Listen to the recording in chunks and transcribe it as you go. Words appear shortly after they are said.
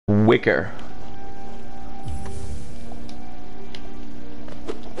Wicker.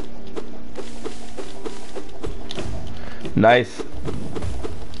 Nice.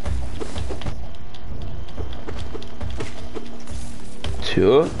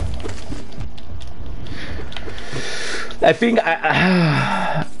 Two. I think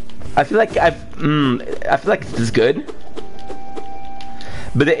I feel like I feel like this is good.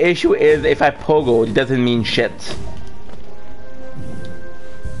 But the issue is if I pogo, it doesn't mean shit.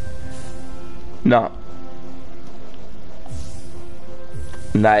 No.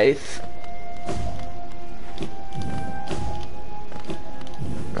 Nice.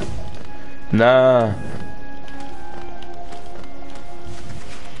 Nah.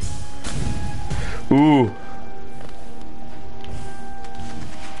 Ooh.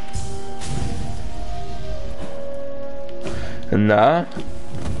 Nah.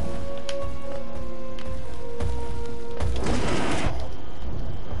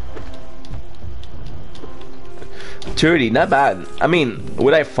 $30, not bad. I mean,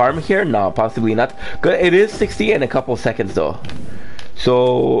 would I farm here? No, possibly not. It is 60 in a couple seconds though.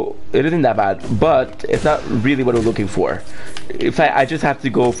 So it isn't that bad, but it's not really what we're looking for. If I just have to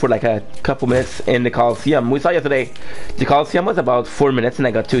go for like a couple minutes in the Coliseum. We saw yesterday the Coliseum was about 4 minutes and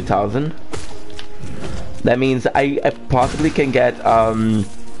I got 2,000. That means I possibly can get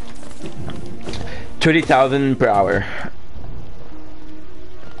 30,000 per hour,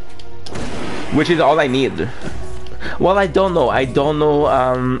 which is all I need. Well, I don't know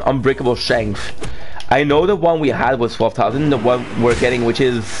Unbreakable Strength. I know the one we had was 12,000. The one we're getting, which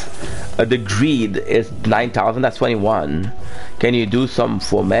is the Greed, is 9,000. That's 21. Can you do some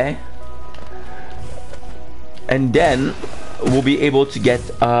for me? And then we'll be able to get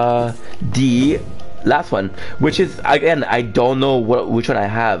the last one, which is, again, I don't know which one I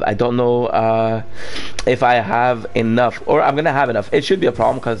have. I don't know if I have enough, or I'm gonna have enough. It should be a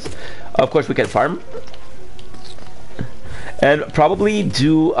problem because of course we can farm and probably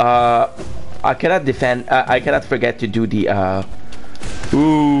do I cannot defend. I cannot forget to do the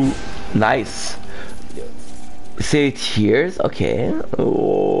ooh, nice. Save tiers, okay.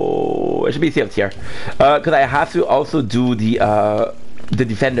 Oh, it should be saved here because I have to also do the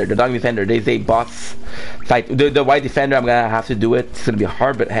defender, the Dong Defender. There's a boss fight. The white defender, I'm gonna have to do it. It's gonna be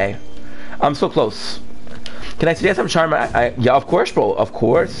hard, but hey, I'm so close. Can I suggest some charm? Yeah, of course, bro. Of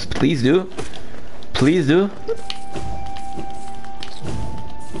course. Please do. Please do.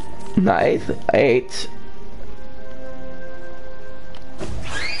 Nice. 8.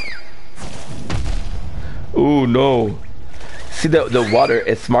 Oh no. See, the water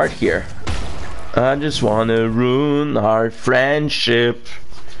is smart here. I just wanna ruin our friendship.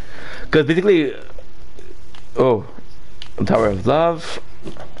 Cause basically, oh, Tower of Love.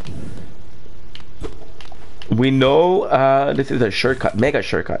 We know this is a shortcut, mega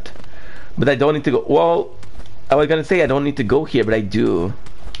shortcut. But I don't need to go. Well, I was gonna say I don't need to go here, but I do.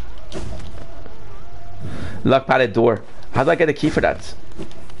 Lock padded door. How do I get a key for that?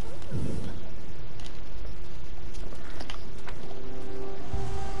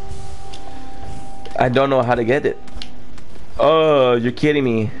 I don't know how to get it. Oh, you're kidding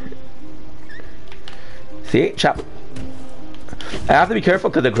me. See, chop. I have to be careful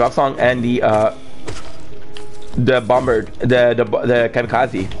because the Grub Song and the Bomber, the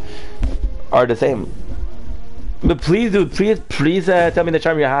Kamikaze are the same. But please, dude, please tell me the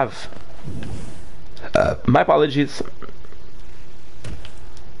charm you have. My apologies.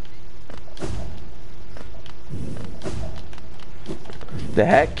 The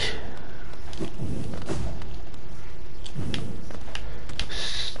heck?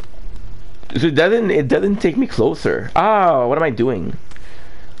 So it doesn't take me closer. Ah, what am I doing?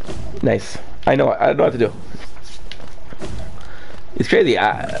 Nice. I know what to do. It's crazy.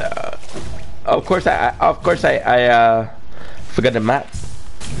 Of course I forgot the map.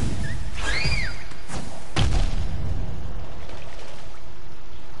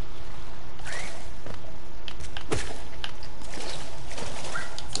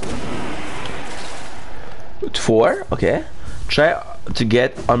 Four, okay. Try to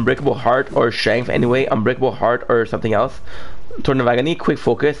get Unbreakable Heart or Strength anyway. Unbreakable Heart or something else. Torn of Agony, quick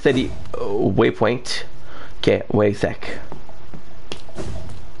focus, steady waypoint. Okay, wait a sec.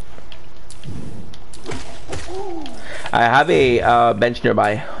 I have a bench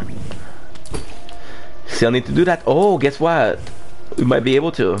nearby. Still need to do that. Oh, guess what? We might be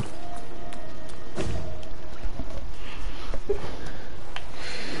able to.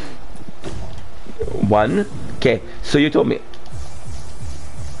 One. Okay, so you told me.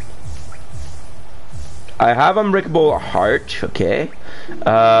 I have Unbreakable Heart, okay.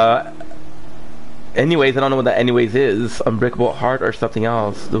 Anyways, I don't know what that anyways is. Unbreakable Heart or something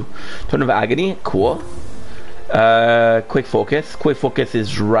else. The Turn of Agony, cool. Quick Focus. Quick Focus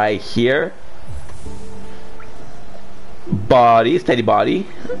is right here. Body, Steady Body.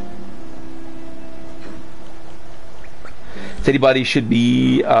 Steady Body should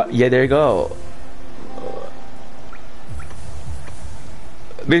be, yeah, there you go.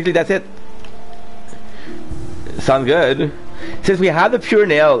 Basically, that's it. Sounds good. Since we have the Pure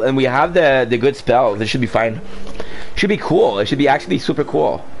Nail and we have the good spells, it should be fine. Should be cool. It should be actually super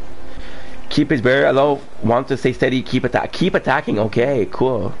cool. Keep his bear allow. Want to stay steady. Keep attacking. Okay,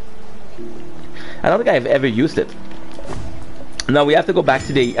 cool. I don't think I've ever used it. Now we have to go back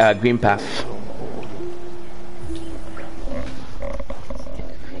to the green path.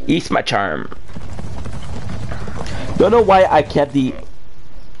 East my charm. Don't know why I kept the.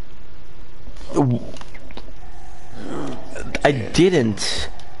 I didn't.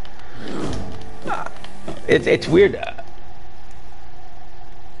 It's weird.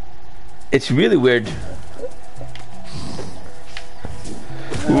 It's really weird.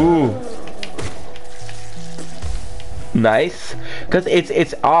 Ooh. Nice. Cause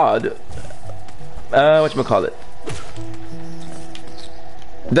it's odd. Whatchamacallit?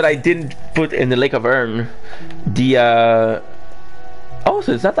 That I didn't put in the Lake of Ern the oh,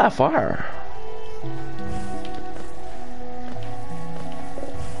 so it's not that far.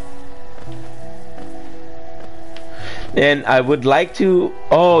 And I would like to,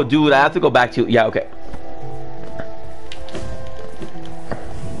 oh dude, I have to go back to, yeah, okay.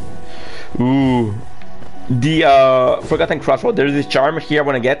 Ooh. The Forgotten Crossroad. There's this charm here I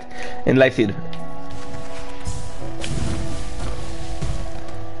want to get in Life Seed.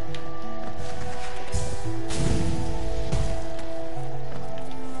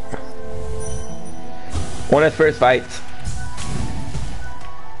 One at first fight.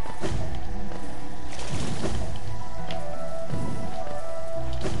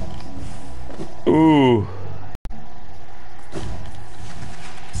 Ooh.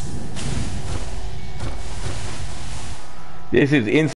 This is insane.